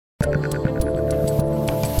What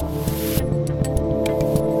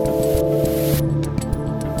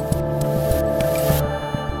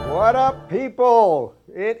up, people?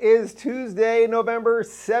 It is Tuesday, November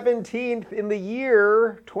 17th in the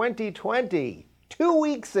year 2020. 2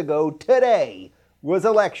 weeks ago today was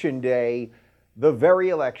election day, the very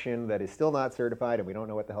election that is still not certified and we don't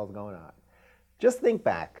know what the hell's going on. Just think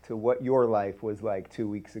back to what your life was like 2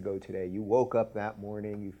 weeks ago today. You woke up that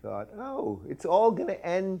morning, you thought, oh, it's all gonna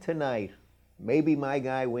end tonight. Maybe my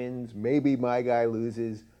guy wins, maybe my guy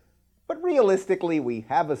loses. But realistically, we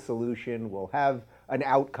have a solution. We'll have an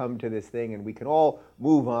outcome to this thing, and we can all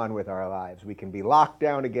move on with our lives. We can be locked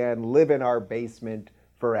down again, live in our basement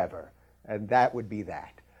forever, and that would be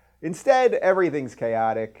that. Instead, everything's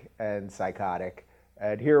chaotic and psychotic,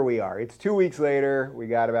 and here we are. It's 2 weeks later. We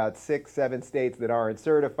got about 6-7 states that aren't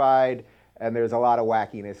certified, and there's a lot of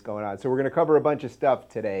wackiness going on. So we're going to cover a bunch of stuff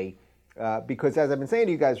today, because as I've been saying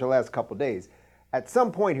to you guys for the last couple of days, at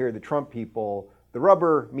some point here, the Trump people, the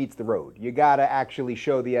rubber meets the road. You got to actually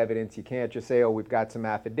show the evidence. You can't just say, oh, we've got some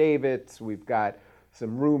affidavits, we've got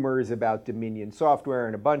some rumors about Dominion software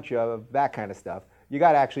and a bunch of that kind of stuff. You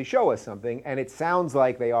got to actually show us something, and it sounds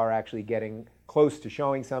like they are actually getting close to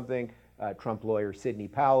showing something. Trump lawyer Sidney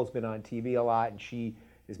Powell's been on TV a lot, and she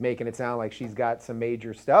is making it sound like she's got some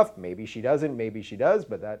major stuff. Maybe she doesn't, maybe she does,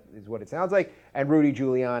 but that is what it sounds like. And Rudy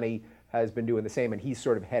Giuliani has been doing the same, and he's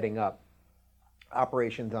sort of heading up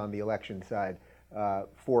operations on the election side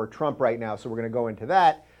for Trump right now. So we're going to go into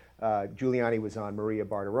that. Giuliani was on Maria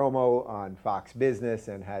Bartiromo on Fox Business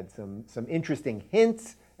and had some interesting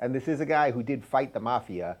hints. And this is a guy who did fight the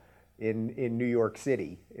mafia in New York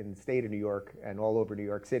City, in the state of New York and all over New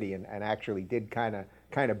York City, and actually did kind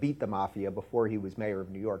of beat the mafia before he was mayor of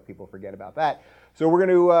New York. People forget about that. So we're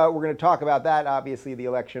going to talk about that. Obviously, the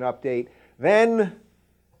election update. Then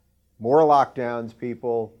more lockdowns,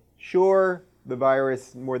 people. Sure, the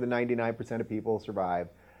virus, more than 99% of people survive.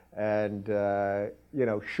 And,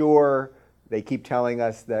 sure, they keep telling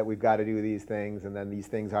us that we've got to do these things, and then these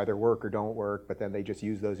things either work or don't work, but then they just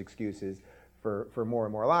use those excuses for more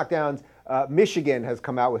and more lockdowns. Michigan has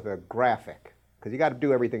come out with a graphic, because you got to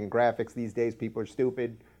do everything in graphics these days. People are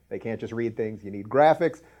stupid. They can't just read things. You need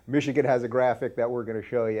graphics. Michigan has a graphic that we're going to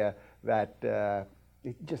show you that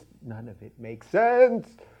none of it makes sense.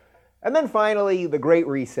 And then finally, the Great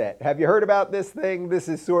Reset. Have you heard about this thing? This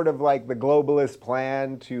is sort of like the globalist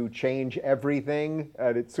plan to change everything.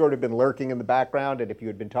 It's sort of been lurking in the background, and if you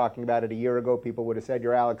had been talking about it a year ago, people would have said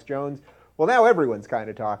you're Alex Jones. Well, now everyone's kind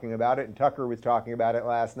of talking about it, and Tucker was talking about it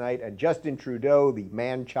last night, and Justin Trudeau, the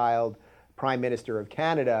man-child Prime Minister of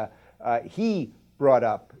Canada, he brought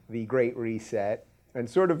up the Great Reset and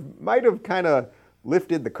sort of might have kind of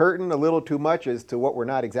lifted the curtain a little too much as to what we're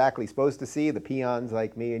not exactly supposed to see, the peons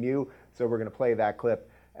like me and you. So we're going to play that clip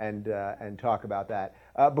and talk about that.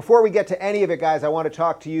 Before we get to any of it, guys, I want to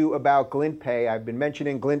talk to you about GlintPay. I've been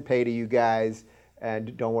mentioning GlintPay to you guys,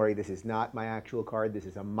 and don't worry, this is not my actual card. This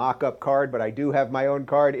is a mock-up card, but I do have my own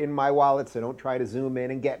card in my wallet, so don't try to zoom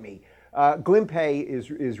in and get me. GlintPay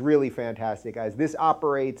is really fantastic, guys. This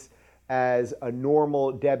operates as a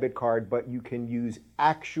normal debit card, but you can use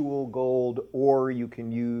actual gold or you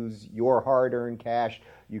can use your hard-earned cash.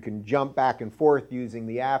 You can jump back and forth using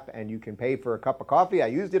the app, and you can pay for a cup of coffee. I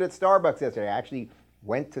used it at Starbucks yesterday. I actually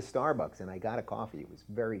went to Starbucks and I got a coffee. It was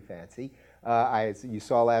very fancy. You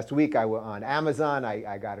saw last week I was on Amazon.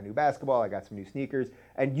 I got a new basketball. I got some new sneakers.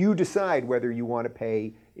 And you decide whether you want to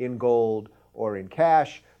pay in gold or in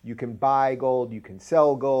cash. You can buy gold, you can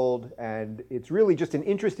sell gold, and it's really just an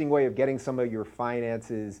interesting way of getting some of your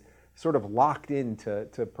finances sort of locked into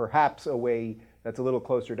perhaps a way that's a little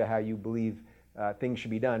closer to how you believe things should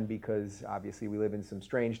be done, because obviously we live in some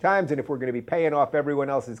strange times, and if we're going to be paying off everyone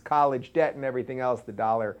else's college debt and everything else, the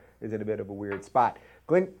dollar is in a bit of a weird spot.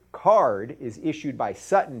 Glint Card is issued by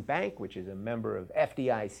Sutton Bank, which is a member of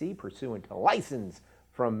FDIC, pursuant to license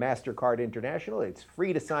from MasterCard International. It's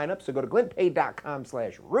free to sign up, so go to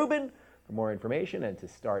glintpay.com/Rubin for more information and to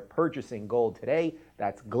start purchasing gold today.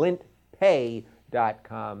 That's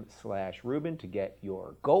glintpay.com/Rubin to get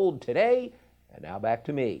your gold today. And now back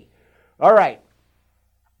to me. All right,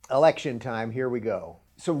 election time, here we go.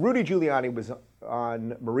 So Rudy Giuliani was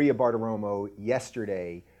on Maria Bartiromo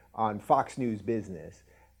yesterday on Fox News Business,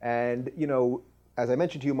 and as I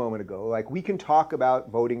mentioned to you a moment ago, like, we can talk about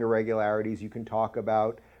voting irregularities. You can talk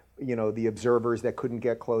about, the observers that couldn't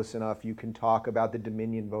get close enough. You can talk about the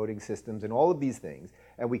Dominion voting systems and all of these things.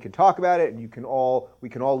 And we can talk about it, and we can all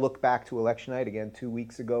look back to election night again 2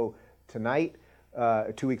 weeks ago today.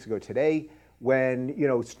 when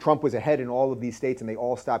Trump was ahead in all of these states and they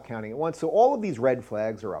all stopped counting at once. So all of these red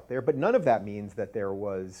flags are up there, but none of that means that there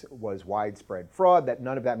was widespread fraud, that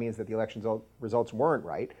none of that means that the election results weren't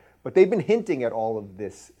right. But they've been hinting at all of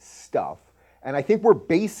this stuff. And I think we're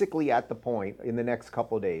basically at the point in the next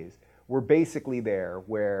couple of days, we're basically there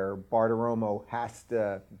where Bartiromo has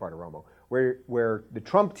to, where the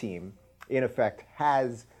Trump team, in effect,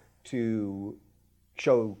 has to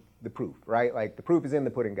show the proof, right? Like, the proof is in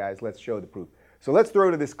the pudding, guys. Let's show the proof. So let's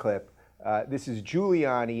throw to this clip. This is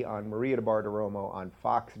Giuliani on Maria Bartiromo on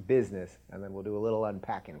Fox Business, and then we'll do a little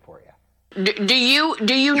unpacking for you. Do you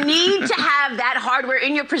need to have that hardware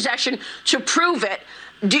in your possession to prove it?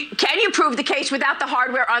 Can you prove the case without the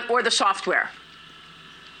hardware or the software?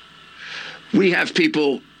 We have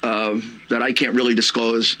people that I can't really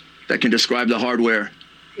disclose that can describe the hardware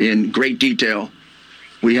in great detail.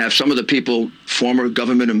 We have some of the people, former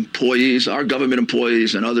government employees, our government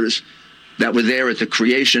employees and others that were there at the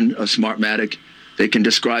creation of Smartmatic. They can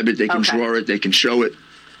describe it, they can draw it, they can show it.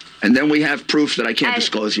 And then we have proof that I can't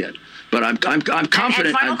disclose yet. But I'm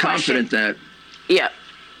confident. I'm confident that. Yeah.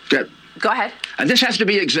 Go ahead. And this has to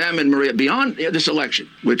be examined, Maria, beyond this election,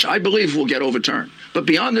 which I believe will get overturned. But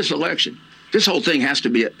beyond this election, this whole thing has to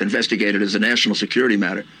be investigated as a national security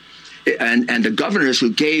matter. And the governors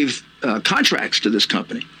who gave contracts to this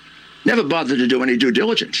company never bothered to do any due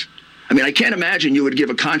diligence. I mean, I can't imagine you would give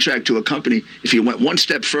a contract to a company if you went one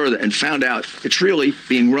step further and found out it's really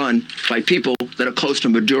being run by people that are close to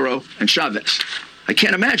Maduro and Chavez. I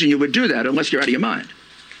can't imagine you would do that unless you're out of your mind.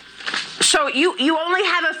 So you only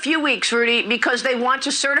have a few weeks, Rudy, because they want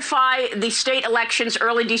to certify the state elections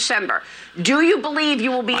early December. Do you believe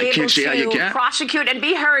you will be able to prosecute and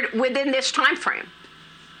be heard within this time frame?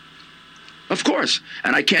 Of course.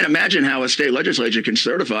 And I can't imagine how a state legislature can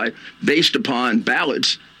certify based upon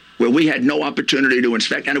ballots where we had no opportunity to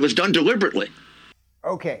inspect, and it was done deliberately.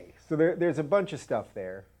 Okay, so there's a bunch of stuff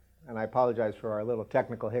there, and I apologize for our little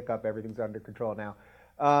technical hiccup. Everything's under control now.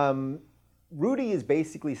 Rudy is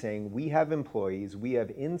basically saying we have employees, we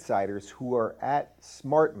have insiders who are at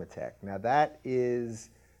Smartmatic. Now, that is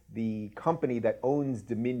the company that owns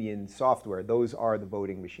Dominion Software. Those are the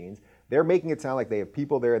voting machines. They're making it sound like they have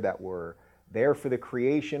people there that were there for the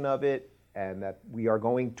creation of it, and that we are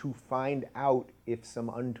going to find out if some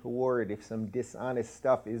untoward, if some dishonest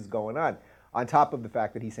stuff is going on top of the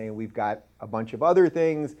fact that he's saying we've got a bunch of other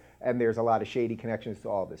things and there's a lot of shady connections to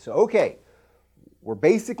all this. So, okay, we're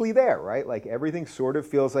basically there, right? Like, everything sort of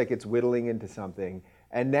feels like it's whittling into something.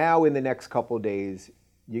 And now in the next couple of days,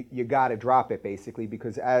 you got to drop it, basically,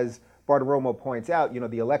 because as Bartiromo points out,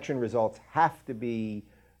 the election results have to be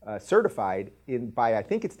certified by, I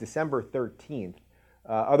think it's December 13th.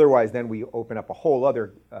 Otherwise, then we open up a whole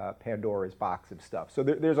other Pandora's box of stuff. So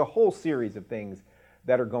there's a whole series of things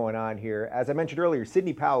that are going on here. As I mentioned earlier,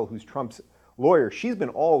 Sidney Powell, who's Trump's lawyer, she's been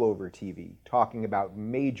all over TV talking about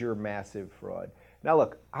major, massive fraud. Now,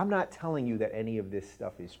 look, I'm not telling you that any of this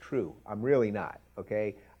stuff is true. I'm really not,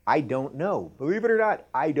 okay? I don't know. Believe it or not,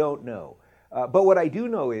 I don't know. But what I do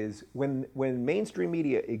know is when mainstream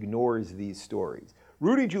media ignores these stories,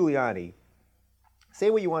 Rudy Giuliani, say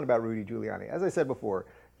what you want about Rudy Giuliani. As I said before,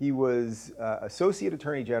 he was Associate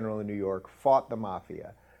Attorney General in New York, fought the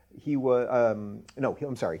mafia. He was,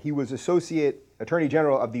 he was Associate Attorney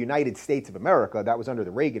General of the United States of America. That was under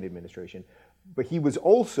the Reagan administration. But he was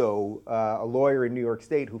also a lawyer in New York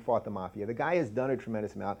State who fought the mafia. The guy has done a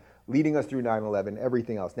tremendous amount, leading us through 9/11,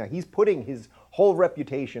 everything else. Now, he's putting his whole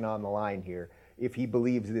reputation on the line here if he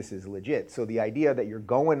believes this is legit. So the idea that you're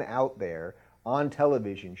going out there on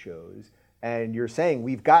television shows and you're saying,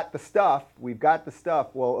 we've got the stuff,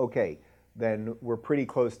 well, okay, then we're pretty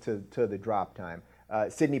close to the drop time.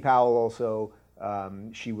 Sidney Powell also,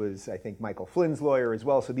 she was, I think, Michael Flynn's lawyer as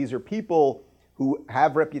well. So these are people who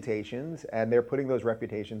have reputations, and they're putting those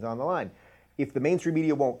reputations on the line. If the mainstream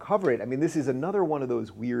media won't cover it, I mean, this is another one of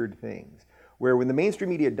those weird things where when the mainstream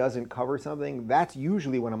media doesn't cover something, that's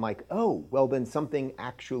usually when I'm like, oh, well, then something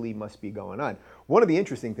actually must be going on. One of the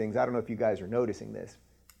interesting things, I don't know if you guys are noticing this,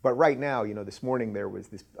 but right now, this morning there was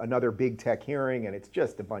another big tech hearing, and it's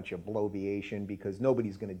just a bunch of bloviation because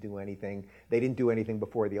nobody's going to do anything. They didn't do anything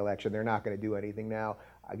before the election. They're not going to do anything now.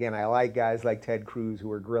 Again, I like guys like Ted Cruz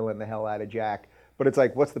who are grilling the hell out of Jack, but it's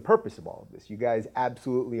like, what's the purpose of all of this? You guys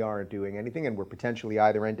absolutely aren't doing anything, and we're potentially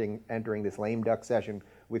either entering this lame duck session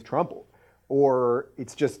with Trump, or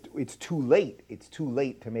it's too late. It's too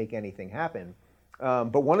late to make anything happen.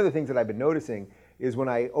 But one of the things that I've been noticing is when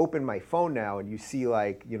I open my phone now and you see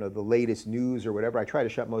the latest news or whatever, I try to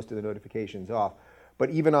shut most of the notifications off. But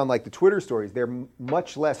even on like the Twitter stories, they're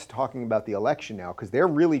much less talking about the election now because they're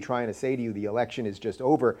really trying to say to you the election is just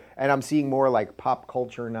over. And I'm seeing more like pop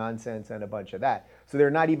culture nonsense and a bunch of that. So they're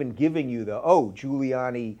not even giving you the, oh,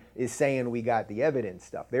 Giuliani is saying we got the evidence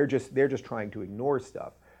stuff. They're just trying to ignore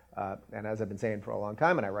stuff. And as I've been saying for a long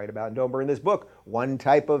time, and I write about in Don't Burn this book, one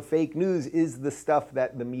type of fake news is the stuff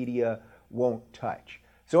that the media won't touch.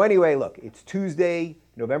 So anyway, look, it's Tuesday,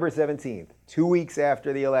 November 17th, 2 weeks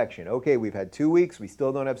after the election. Okay, we've had 2 weeks. We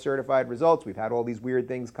still don't have certified results. We've had all these weird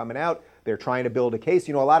things coming out. They're trying to build a case.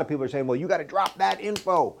 You know, a lot of people are saying, well, you got to drop that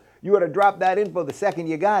info. You got to drop that info the second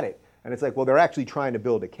you got it. And it's like, well, they're actually trying to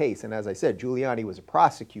build a case. And as I said, Giuliani was a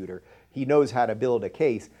prosecutor. He knows how to build a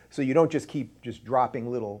case. So you don't just keep just dropping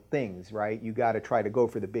little things, right? You got to try to go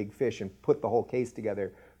for the big fish and put the whole case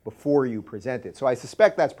together before you present it. So I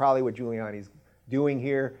suspect that's probably what Giuliani's doing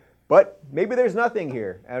here. But maybe there's nothing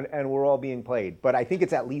here and we're all being played. But I think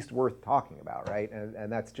it's at least worth talking about, right?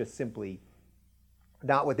 And that's just simply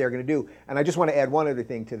not what they're going to do. And I just want to add one other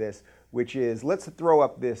thing to this, which is let's throw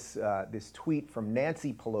up this tweet from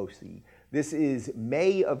Nancy Pelosi. This is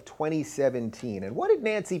May of 2017. And what did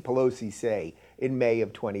Nancy Pelosi say in May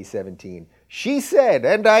of 2017? She said,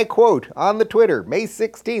 and I quote on the Twitter, May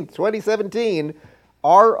 16th, 2017,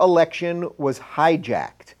 our election was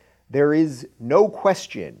hijacked. There is no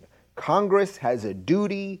question Congress has a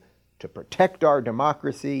duty to protect our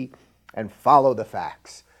democracy and follow the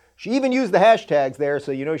facts. She even used the hashtags there,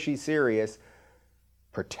 so you know she's serious.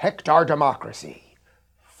 Protect our democracy.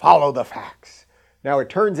 Follow the facts. Now, it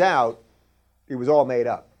turns out it was all made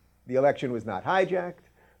up. The election was not hijacked.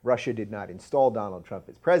 Russia did not install Donald Trump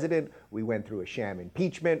as president. We went through a sham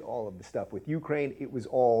impeachment, all of the stuff with Ukraine. It was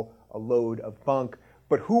all a load of bunk.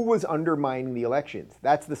 But who was undermining the elections?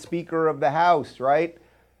 That's the Speaker of the House, right?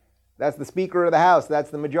 That's the Speaker of the House. That's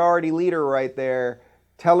the majority leader right there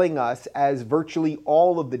telling us, as virtually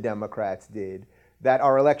all of the Democrats did, that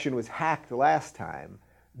our election was hacked last time.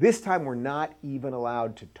 This time we're not even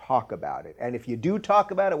allowed to talk about it. And if you do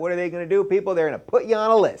talk about it, what are they going to do, people? They're going to put you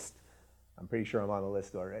on a list. I'm pretty sure I'm on the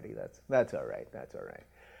list already. That's all right. That's all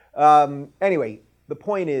right. Anyway, the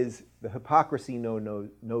point is the hypocrisy knows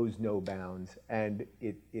no bounds, and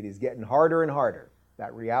it is getting harder and harder.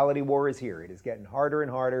 That reality war is here. It is getting harder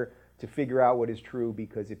and harder to figure out what is true,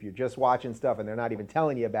 because if you're just watching stuff and they're not even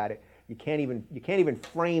telling you about it, you can't even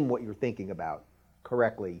frame what you're thinking about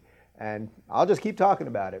correctly. And I'll just keep talking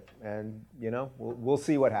about it, and you know we'll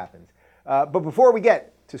see what happens. But before we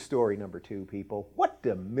get to story number 2, people, what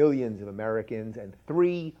do millions of Americans and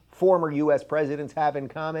 3 former U.S. presidents have in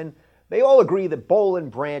common? They all agree that Boll and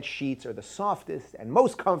Branch sheets are the softest and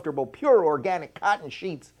most comfortable pure organic cotton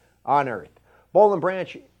sheets on earth. Boll and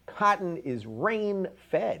Branch cotton is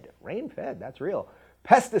rain-fed, that's real,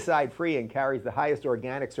 pesticide-free, and carries the highest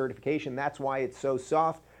organic certification. That's why it's so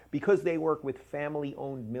soft, because they work with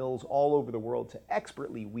family-owned mills all over the world to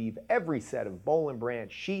expertly weave every set of Boll and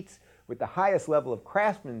Branch sheets with the highest level of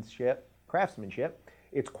craftsmanship.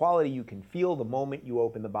 It's quality you can feel the moment you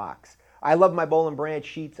open the box. I love my Boll and Branch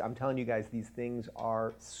sheets. I'm telling you guys, these things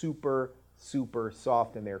are super, super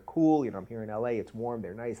soft, and they're cool. You know, I'm here in LA, it's warm,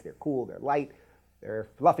 they're nice, they're cool, they're light, they're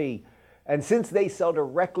fluffy. And since they sell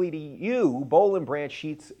directly to you, Boll and Branch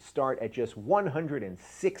sheets start at just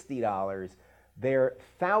 $160. They're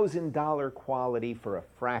 $1,000 quality for a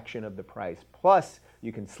fraction of the price. Plus,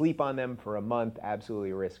 you can sleep on them for a month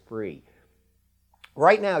absolutely risk-free.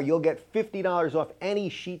 Right now, you'll get $50 off any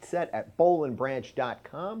sheet set at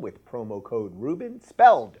bollandbranch.com with promo code Rubin,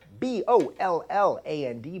 spelled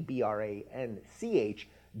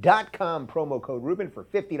BOLLANDBRANCH.com, promo code Rubin for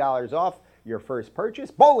 $50 off your first purchase.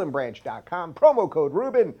 bollandbranch.com, promo code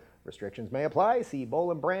Rubin. Restrictions may apply. See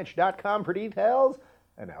bollandbranch.com for details.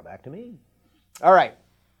 And now back to me. All right,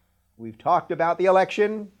 we've talked about the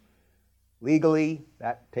election. Legally,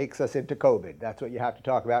 that takes us into COVID. That's what you have to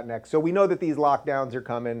talk about next. So we know that these lockdowns are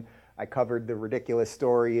coming. I covered the ridiculous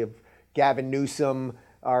story of Gavin Newsom,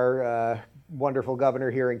 our wonderful governor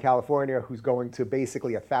here in California, who's going to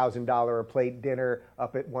basically $1,000 a plate dinner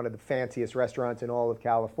up at one of the fanciest restaurants in all of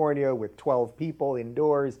California with 12 people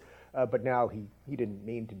indoors. But now he didn't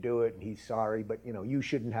mean to do it, and he's sorry. But you know, you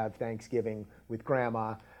shouldn't have Thanksgiving with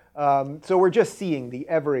grandma. So we're just seeing the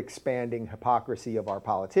ever-expanding hypocrisy of our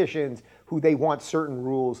politicians, who they want certain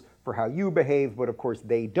rules for how you behave, but of course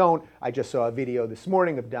they don't. I just saw a video this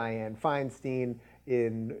morning of Dianne Feinstein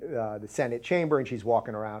in the Senate chamber, and she's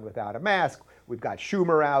walking around without a mask. We've got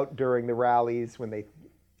Schumer out during the rallies when they,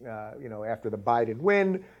 after the Biden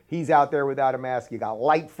win, he's out there without a mask. You got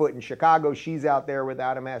Lightfoot in Chicago, she's out there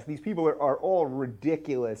without a mask. These people are all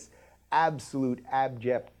ridiculous, absolute,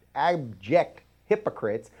 abject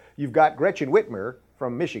hypocrites. you've got Gretchen Whitmer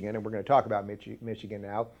from Michigan, and we're going to talk about Michigan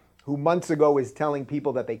now, who months ago is telling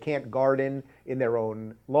people that they can't garden in their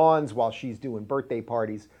own lawns while she's doing birthday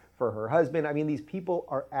parties for her husband. I mean, these people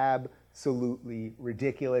are absolutely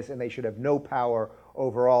ridiculous, and they should have no power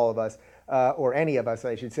over all of us, or any of us,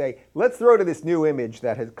 I should say. Let's throw to this new image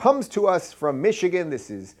that comes to us from Michigan.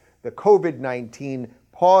 This is the COVID-19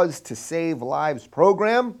 Pause to Save Lives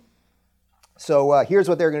program. So here's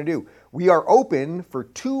what they're going to do. We are open for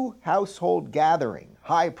 2 household gathering,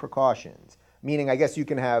 high precautions, meaning I guess you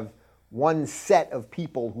can have one set of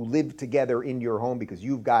people who live together in your home because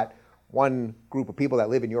you've got one group of people that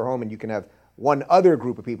live in your home, and you can have one other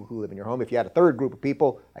group of people who live in your home. If you had a third group of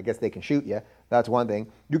people, I guess they can shoot you. That's one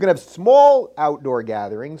thing. You can have small outdoor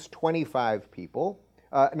gatherings, 25 people.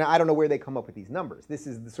 Now, I don't know where they come up with these numbers. This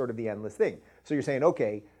is sort of the endless thing. So you're saying,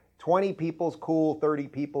 okay, 20 people's cool, 30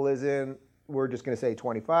 people isn't. We're just going to say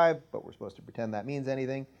 25, but we're supposed to pretend that means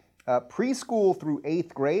anything. Preschool through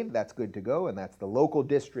 8th grade, that's good to go, and that's the local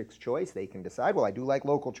district's choice. They can decide, well, I do like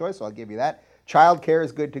local choice, so I'll give you that. Childcare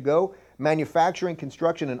is good to go. Manufacturing,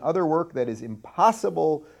 construction, and other work that is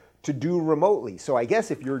impossible to do remotely. So I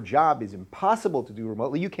guess if your job is impossible to do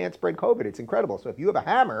remotely, you can't spread COVID. It's incredible. So if you have a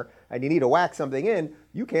hammer and you need to whack something in,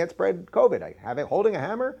 you can't spread COVID. I have it holding a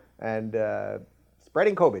hammer and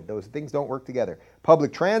spreading COVID. Those things don't work together.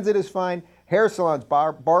 Public transit is fine. Hair salons,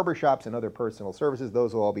 barbershops, and other personal services,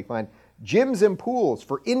 those will all be fine. Gyms and pools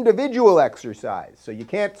for individual exercise. So you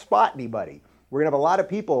can't spot anybody. We're going to have a lot of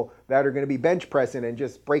people that are going to be bench pressing and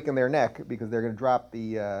just breaking their neck because they're going to drop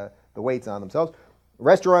the weights on themselves.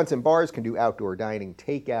 Restaurants and bars can do outdoor dining,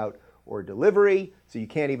 takeout, or delivery. So you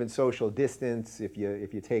can't even social distance if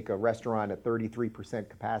you take a restaurant at 33%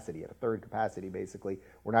 capacity, at a third capacity basically.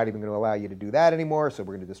 We're not even going to allow you to do that anymore, so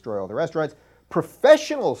we're going to destroy all the restaurants.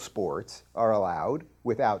 Professional sports are allowed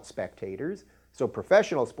without spectators. So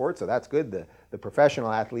professional sports, so that's good. The professional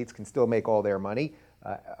athletes can still make all their money.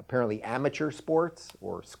 Apparently amateur sports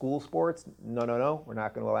or school sports, no, we're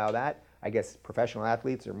not going to allow that. I guess professional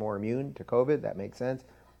athletes are more immune to COVID. That makes sense.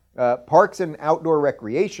 Parks and outdoor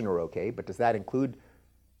recreation are okay, but does that include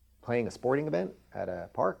playing a sporting event at a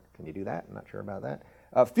park? Can you do that? I'm not sure about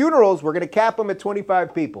that. Funerals, we're going to cap them at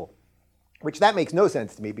 25 people, which that makes no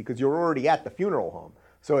sense to me because you're already at the funeral home.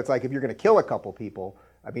 So it's like if you're going to kill a couple people,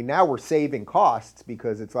 I mean, now we're saving costs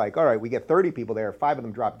because it's like, all right, we get 30 people there. If 5 of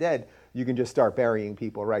them drop dead, you can just start burying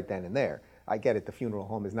people right then and there. I get it, the funeral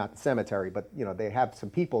home is not the cemetery, but they have some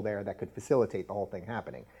people there that could facilitate the whole thing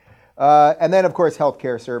happening. And then, of course,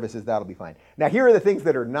 healthcare services, that'll be fine. Now, here are the things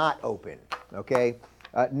that are not open, okay?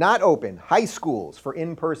 Not open, high schools for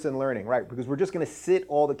in-person learning, right? Because we're just going to sit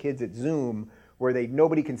all the kids at Zoom where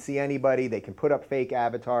nobody can see anybody, they can put up fake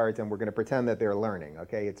avatars, and we're going to pretend that they're learning,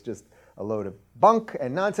 okay? It's just a load of bunk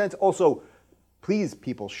and nonsense. Also, please,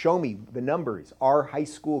 people, show me the numbers. Are high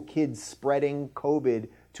school kids spreading COVID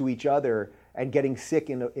to each other and getting sick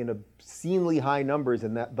in obscenely high numbers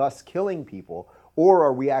and thus killing people? Or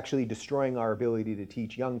are we actually destroying our ability to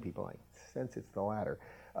teach young people? I sense it's the latter.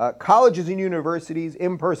 Colleges and universities,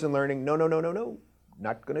 in-person learning, no.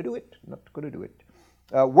 Not going to do it. Not going to do it.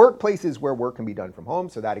 Workplaces where work can be done from home.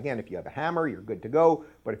 So that, again, if you have a hammer, you're good to go.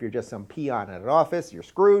 But if you're just some peon at an office, you're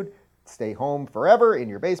screwed. Stay home forever in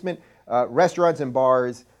your basement. Restaurants and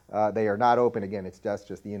bars, they are not open. Again, it's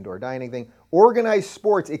just the indoor dining thing. Organized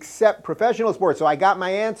sports except professional sports. So I got my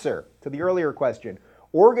answer to the earlier question.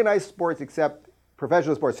 Organized sports except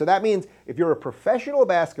professional sports. So that means if you're a professional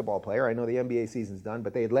basketball player, I know the NBA season's done,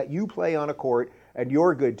 but they'd let you play on a court and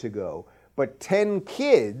you're good to go. But 10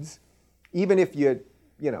 kids, even if you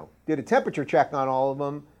did a temperature check on all of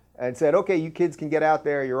them and said, okay, you kids can get out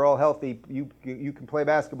there, you're all healthy, you can play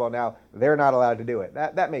basketball now, they're not allowed to do it.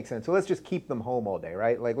 That makes sense. So let's just keep them home all day,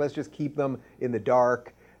 right? Like, let's just keep them in the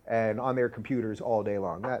dark and on their computers all day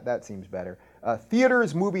long. That seems better.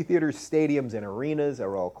 Theaters, movie theaters, stadiums, and arenas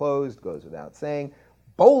are all closed, goes without saying.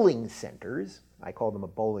 Bowling centers, I call them a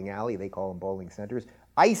bowling alley, they call them bowling centers.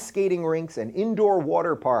 Ice skating rinks and indoor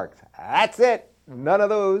water parks. That's it. None of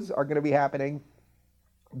those are going to be happening.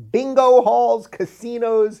 Bingo halls,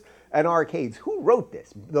 casinos, and arcades. Who wrote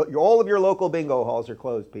this? All of your local bingo halls are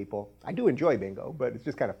closed, people. I do enjoy bingo, but it's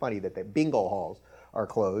just kind of funny that the bingo halls are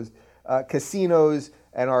closed. Casinos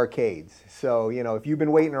and arcades. So, if you've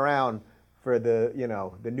been waiting around for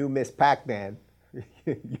the new Miss Pac-Man,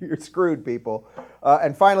 you're screwed, people.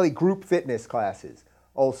 And finally, group fitness classes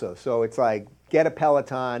also. So it's like, get a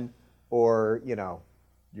Peloton or,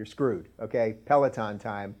 you're screwed, okay? Peloton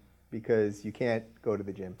time, because you can't go to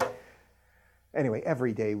the gym. Anyway,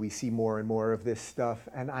 every day we see more and more of this stuff,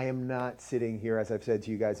 and I am not sitting here, as I've said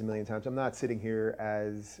to you guys a million times, I'm not sitting here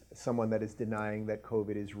as someone that is denying that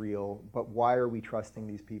COVID is real, but why are we trusting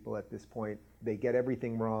these people at this point? They get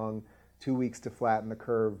everything wrong, 2 weeks to flatten the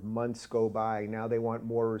curve, months go by, now they want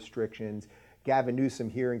more restrictions. Gavin Newsom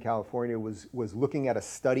here in California was looking at a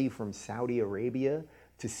study from Saudi Arabia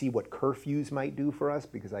to see what curfews might do for us,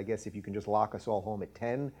 because I guess if you can just lock us all home at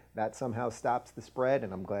 10, that somehow stops the spread,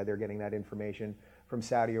 and I'm glad they're getting that information from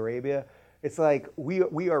Saudi Arabia. It's like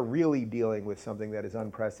we are really dealing with something that is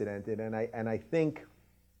unprecedented, and I think,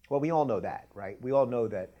 well, we all know that, right? We all know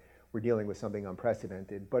that we're dealing with something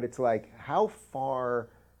unprecedented, but it's like, how far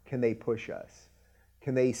can they push us?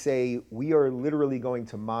 Can they say, we are literally going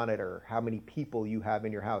to monitor how many people you have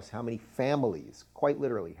in your house, how many families, quite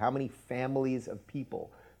literally, how many families of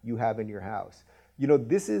people you have in your house? You know,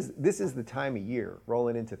 this is the time of year,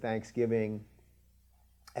 rolling into Thanksgiving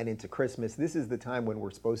and into Christmas. This is the time when we're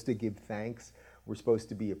supposed to give thanks. We're supposed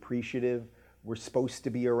to be appreciative. We're supposed to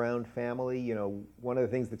be around family. You know, one of the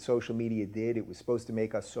things that social media did, it was supposed to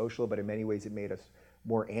make us social, but in many ways it made us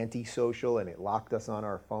more antisocial, and it locked us on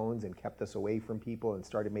our phones and kept us away from people and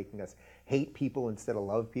started making us hate people instead of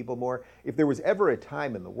love people more. If there was ever a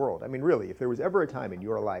time in the world, I mean, really, if there was ever a time in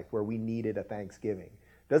your life where we needed a Thanksgiving,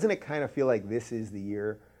 doesn't it kind of feel like this is the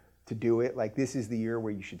year to do it? Like this is the year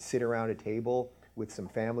where you should sit around a table with some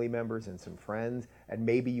family members and some friends, and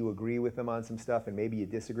maybe you agree with them on some stuff, and maybe you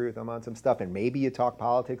disagree with them on some stuff, and maybe you talk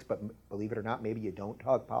politics, but believe it or not, maybe you don't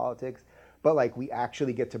talk politics. But like we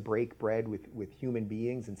actually get to break bread with human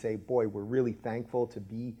beings and say, boy, we're really thankful to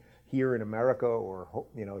be here in America, or,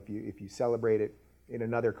 you know, if you celebrate it in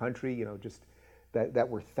another country, you know, just that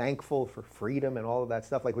we're thankful for freedom and all of that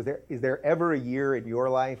stuff. Like, is there ever a year in your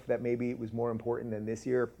life that maybe it was more important than this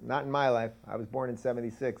year? Not in my life. I was born in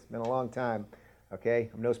 '76, been a long time. Okay,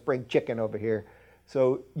 I'm no spring chicken over here.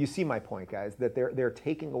 So you see my point, guys, that they're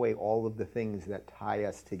taking away all of the things that tie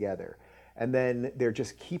us together. And then they're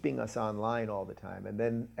just keeping us online all the time. And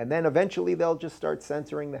then eventually they'll just start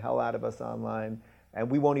censoring the hell out of us online, and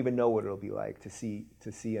we won't even know what it'll be like to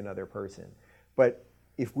see another person. But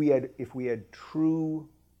if we had true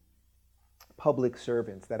public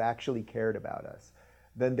servants that actually cared about us,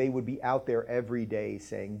 then they would be out there every day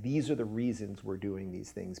saying, these are the reasons we're doing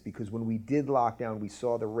these things. Because when we did lockdown, we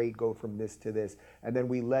saw the rate go from this to this, and then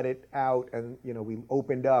we let it out, and we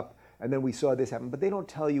opened up, and then we saw this happen. But they don't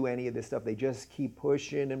tell you any of this stuff. They just keep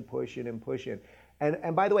pushing and pushing and pushing.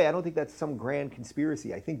 And by the way, I don't think that's some grand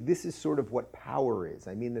conspiracy. I think this is sort of what power is.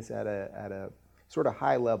 I mean this at a sort of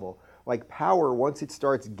high level. Like power, once it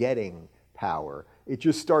starts getting power, it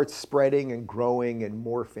just starts spreading and growing and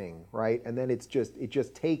morphing, right? And then it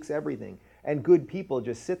just takes everything. And good people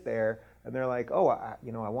just sit there and they're like, oh, I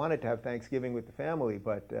wanted to have Thanksgiving with the family,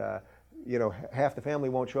 but half the family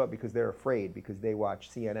won't show up because they're afraid, because they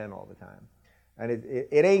watch CNN all the time. And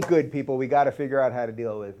it ain't good, people. We got to figure out how to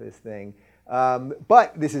deal with this thing.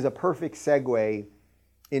 But this is a perfect segue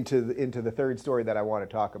into the third story that I want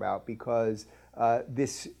to talk about, because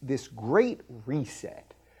this great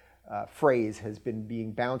reset phrase has been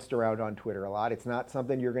being bounced around on Twitter a lot. It's not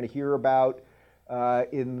something you're going to hear about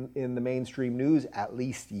in the mainstream news, at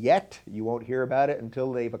least yet. You won't hear about it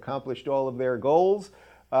until they've accomplished all of their goals.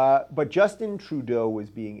 But Justin Trudeau was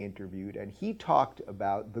being interviewed, and he talked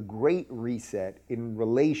about the Great Reset in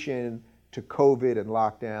relation to COVID and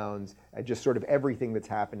lockdowns and just sort of everything that's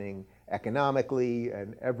happening economically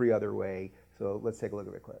and every other way. So let's take a look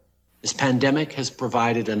at the clip. This pandemic has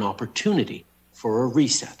provided an opportunity for a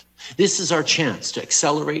reset. This is our chance to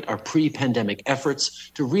accelerate our pre-pandemic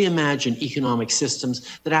efforts to reimagine economic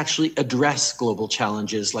systems that actually address global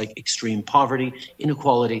challenges like extreme poverty,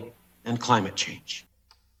 inequality, and climate change.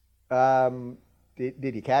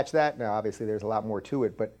 Did you catch that? Now, obviously, there's a lot more to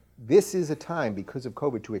it, but this is a time, because of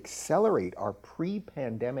COVID, to accelerate our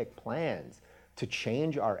pre-pandemic plans to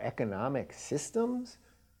change our economic systems.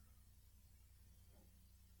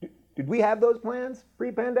 Did we have those plans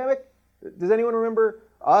pre-pandemic? Does anyone remember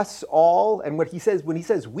us all? And when he says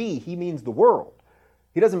we, he means the world.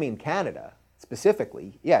 He doesn't mean Canada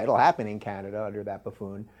specifically. Yeah, it'll happen in Canada under that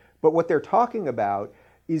buffoon. But what they're talking about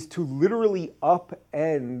is to literally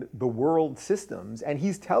upend the world systems. And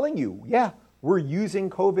he's telling you, yeah, we're using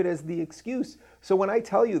COVID as the excuse. So when I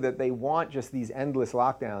tell you that they want just these endless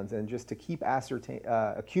lockdowns and just to keep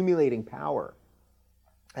accumulating power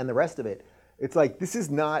and the rest of it, it's like, this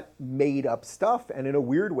is not made up stuff. And in a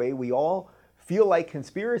weird way, we all feel like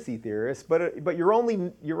conspiracy theorists, but you're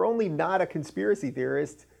only not a conspiracy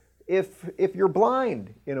theorist if you're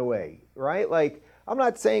blind in a way, right? Like, I'm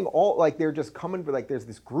not saying all, like, they're just coming for, like, there's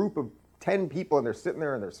this group of 10 people and they're sitting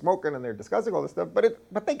there and they're smoking and they're discussing all this stuff,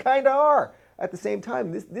 but they kind of are at the same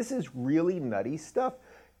time. This is really nutty stuff.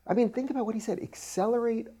 I mean, think about what he said.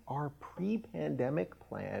 Accelerate our pre-pandemic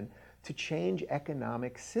plan to change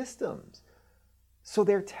economic systems. So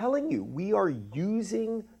they're telling you we are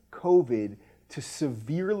using COVID to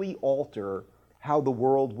severely alter how the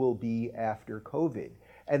world will be after COVID.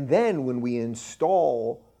 And then when we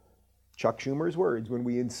install, Chuck Schumer's words, when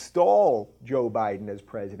we install Joe Biden as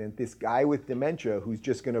president, this guy with dementia who's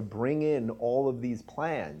just going to bring in all of these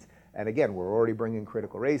plans. And again, we're already bringing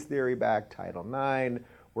critical race theory back, Title IX.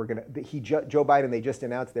 Joe Biden, they just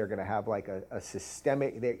announced they're going to have like a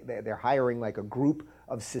systemic, they're hiring like a group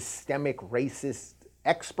of systemic racist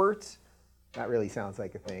experts. That really sounds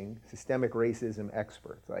like a thing. Systemic racism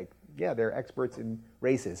experts. Like, yeah, they're experts in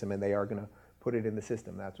racism and they are going to put it in the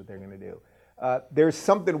system. That's what they're going to do. There's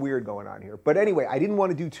something weird going on here. But anyway, I didn't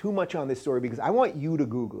want to do too much on this story because I want you to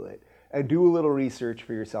Google it and do a little research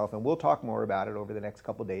for yourself. And we'll talk more about it over the next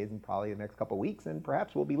couple of days and probably the next couple of weeks. And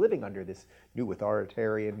perhaps we'll be living under this new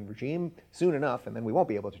authoritarian regime soon enough, and then we won't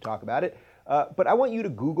be able to talk about it. But I want you to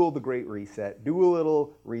Google the Great Reset, do a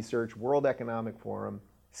little research, World Economic Forum,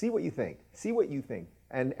 see what you think. See what you think.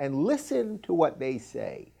 And listen to what they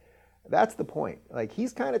say. That's the point. Like,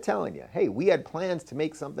 he's kind of telling you, hey, we had plans to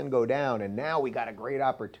make something go down, and now we got a great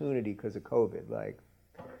opportunity because of COVID. Like,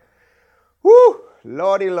 whoo,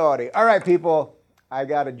 lordy, lordy. All right, people, I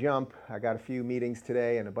got to jump. I got a few meetings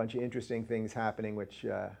today and a bunch of interesting things happening, which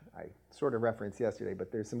I sort of referenced yesterday,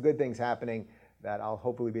 but there's some good things happening that I'll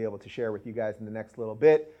hopefully be able to share with you guys in the next little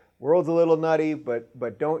bit. World's a little nutty,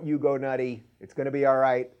 but don't you go nutty. It's going to be all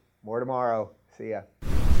right. More tomorrow. See ya.